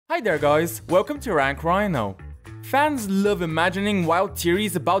Hi there guys, welcome to Rank Rhino. Fans love imagining wild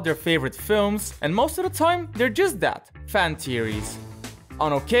theories about their favorite films, and most of the time, they're just that, fan theories.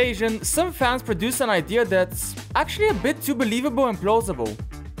 On occasion, some fans produce an idea that's actually a bit too believable and plausible.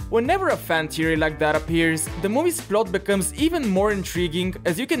 Whenever a fan theory like that appears, the movie's plot becomes even more intriguing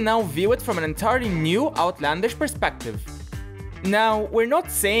as you can now view it from an entirely new, outlandish perspective. Now, we're not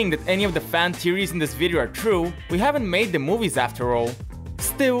saying that any of the fan theories in this video are true, we haven't made the movies after all.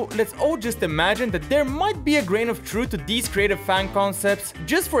 Still, let's all just imagine that there might be a grain of truth to these creative fan concepts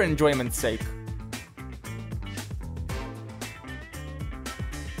just for enjoyment's sake.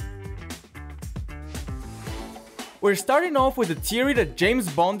 We're starting off with the theory that James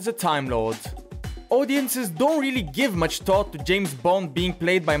Bond is a Time Lord. Audiences don't really give much thought to James Bond being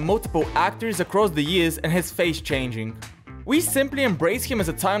played by multiple actors across the years and his face changing. We simply embrace him as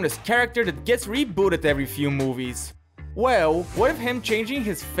a timeless character that gets rebooted every few movies. Well, what if him changing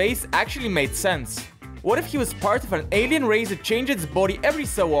his face actually made sense? What if he was part of an alien race that changed its body every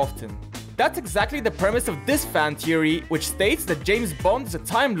so often? That's exactly the premise of this fan theory, which states that James Bond is a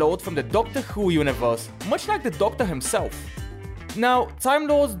Time Lord from the Doctor Who universe, much like the Doctor himself. Now, Time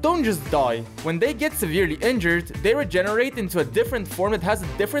Lords don't just die. When they get severely injured, they regenerate into a different form that has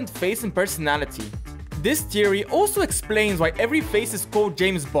a different face and personality. This theory also explains why every face is called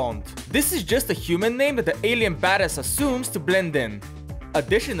James Bond. This is just a human name that the alien badass assumes to blend in.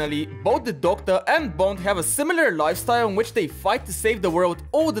 Additionally, both the Doctor and Bond have a similar lifestyle in which they fight to save the world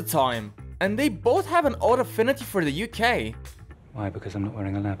all the time. And they both have an odd affinity for the UK. Why? Because I'm not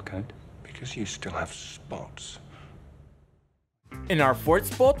wearing a lab coat? Because you still have spots. In our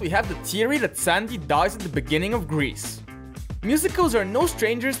fourth spot, we have the theory that Sandy dies at the beginning of Grease. Musicals are no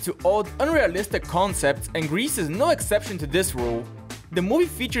strangers to odd, unrealistic concepts, and Grease is no exception to this rule. The movie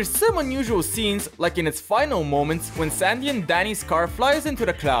features some unusual scenes, like in its final moments when Sandy and Danny's car flies into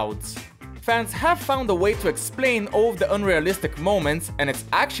the clouds. Fans have found a way to explain all of the unrealistic moments, and it's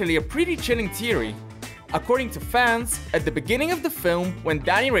actually a pretty chilling theory. According to fans, at the beginning of the film, when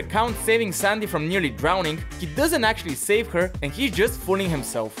Danny recounts saving Sandy from nearly drowning, he doesn't actually save her and he's just fooling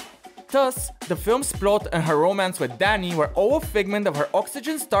himself. Thus, the film's plot and her romance with Danny were all a figment of her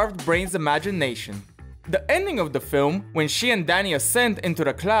oxygen-starved brain's imagination. The ending of the film, when she and Danny ascend into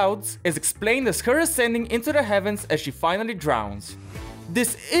the clouds, is explained as her ascending into the heavens as she finally drowns.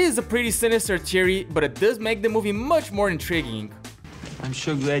 This is a pretty sinister theory, but it does make the movie much more intriguing. I'm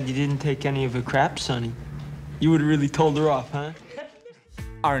sure glad you didn't take any of her crap, Sonny. You would've really told her off, huh?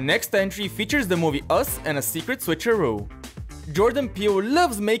 Our next entry features the movie Us and a secret switcheroo. Jordan Peele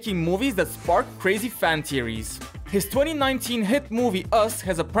loves making movies that spark crazy fan theories. His 2019 hit movie Us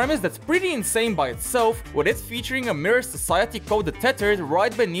has a premise that's pretty insane by itself, with it featuring a mirror society called the Tethered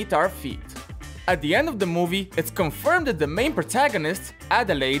right beneath our feet. At the end of the movie, it's confirmed that the main protagonist,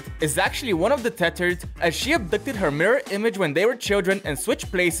 Adelaide, is actually one of the Tethered, as she abducted her mirror image when they were children and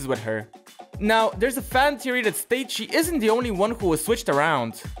switched places with her. Now, there's a fan theory that states she isn't the only one who was switched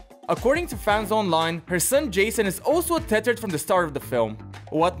around. According to fans online, her son Jason is also tethered from the start of the film.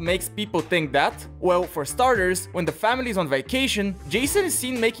 What makes people think that? Well, for starters, when the family is on vacation, Jason is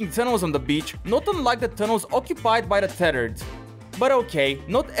seen making tunnels on the beach, not unlike the tunnels occupied by the tethered. But okay,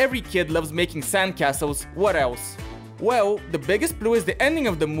 not every kid loves making sandcastles, what else? Well, the biggest clue is the ending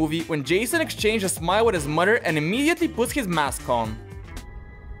of the movie when Jason exchanged a smile with his mother and immediately puts his mask on.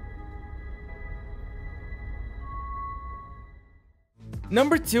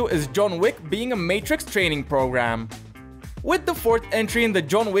 Number 2 is John Wick being a Matrix training program. With the fourth entry in the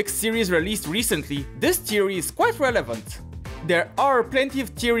John Wick series released recently, this theory is quite relevant. There are plenty of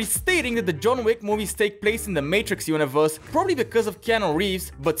theories stating that the John Wick movies take place in the Matrix universe, probably because of Keanu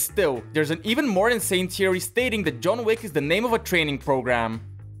Reeves, but still, there's an even more insane theory stating that John Wick is the name of a training program.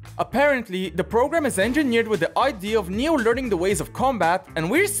 Apparently, the program is engineered with the idea of Neo learning the ways of combat,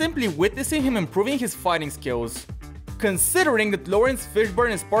 and we're simply witnessing him improving his fighting skills. Considering that Lawrence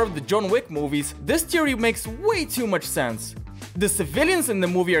Fishburne is part of the John Wick movies, this theory makes way too much sense. The civilians in the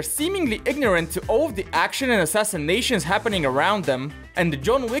movie are seemingly ignorant to all of the action and assassinations happening around them, and the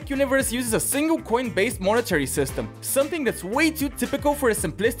John Wick universe uses a single coin-based monetary system, something that's way too typical for a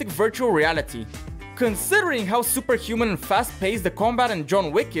simplistic virtual reality. Considering how superhuman and fast-paced the combat in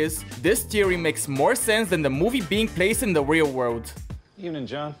John Wick is, this theory makes more sense than the movie being placed in the real world. Evening,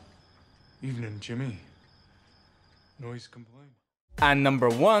 John. Evening, Jimmy. Noise complaint. And number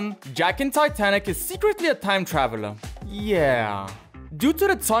 1, Jack in Titanic is secretly a time traveler. Yeah. Due to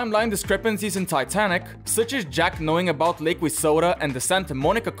the timeline discrepancies in Titanic, such as Jack knowing about Lake Wissota and the Santa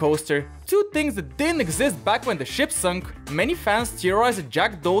Monica coaster, two things that didn't exist back when the ship sunk, many fans theorize that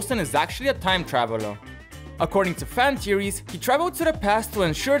Jack Dawson is actually a time traveler. According to fan theories, he traveled to the past to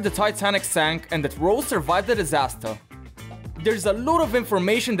ensure the Titanic sank and that Rose survived the disaster. There's a lot of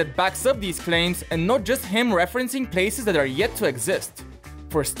information that backs up these claims, and not just him referencing places that are yet to exist.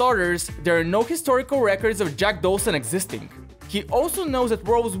 For starters, there are no historical records of Jack Dawson existing. He also knows that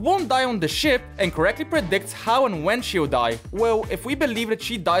Rose won't die on the ship and correctly predicts how and when she'll die, well, if we believe that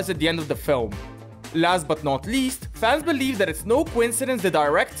she dies at the end of the film. Last but not least, fans believe that it's no coincidence the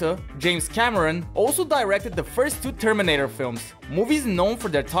director, James Cameron, also directed the first two Terminator films, movies known for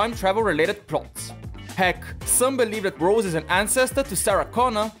their time travel related plots. Heck, some believe that Rose is an ancestor to Sarah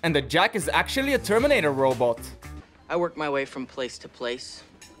Connor and that Jack is actually a Terminator robot. I work my way from place to place,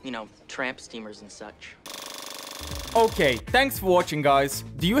 you know, tramp steamers and such. Okay, thanks for watching guys.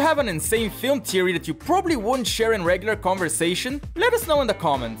 Do you have an insane film theory that you probably wouldn't share in regular conversation? Let us know in the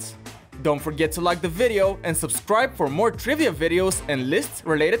comments. Don't forget to like the video and subscribe for more trivia videos and lists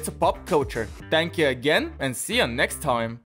related to pop culture. Thank you again and see you next time.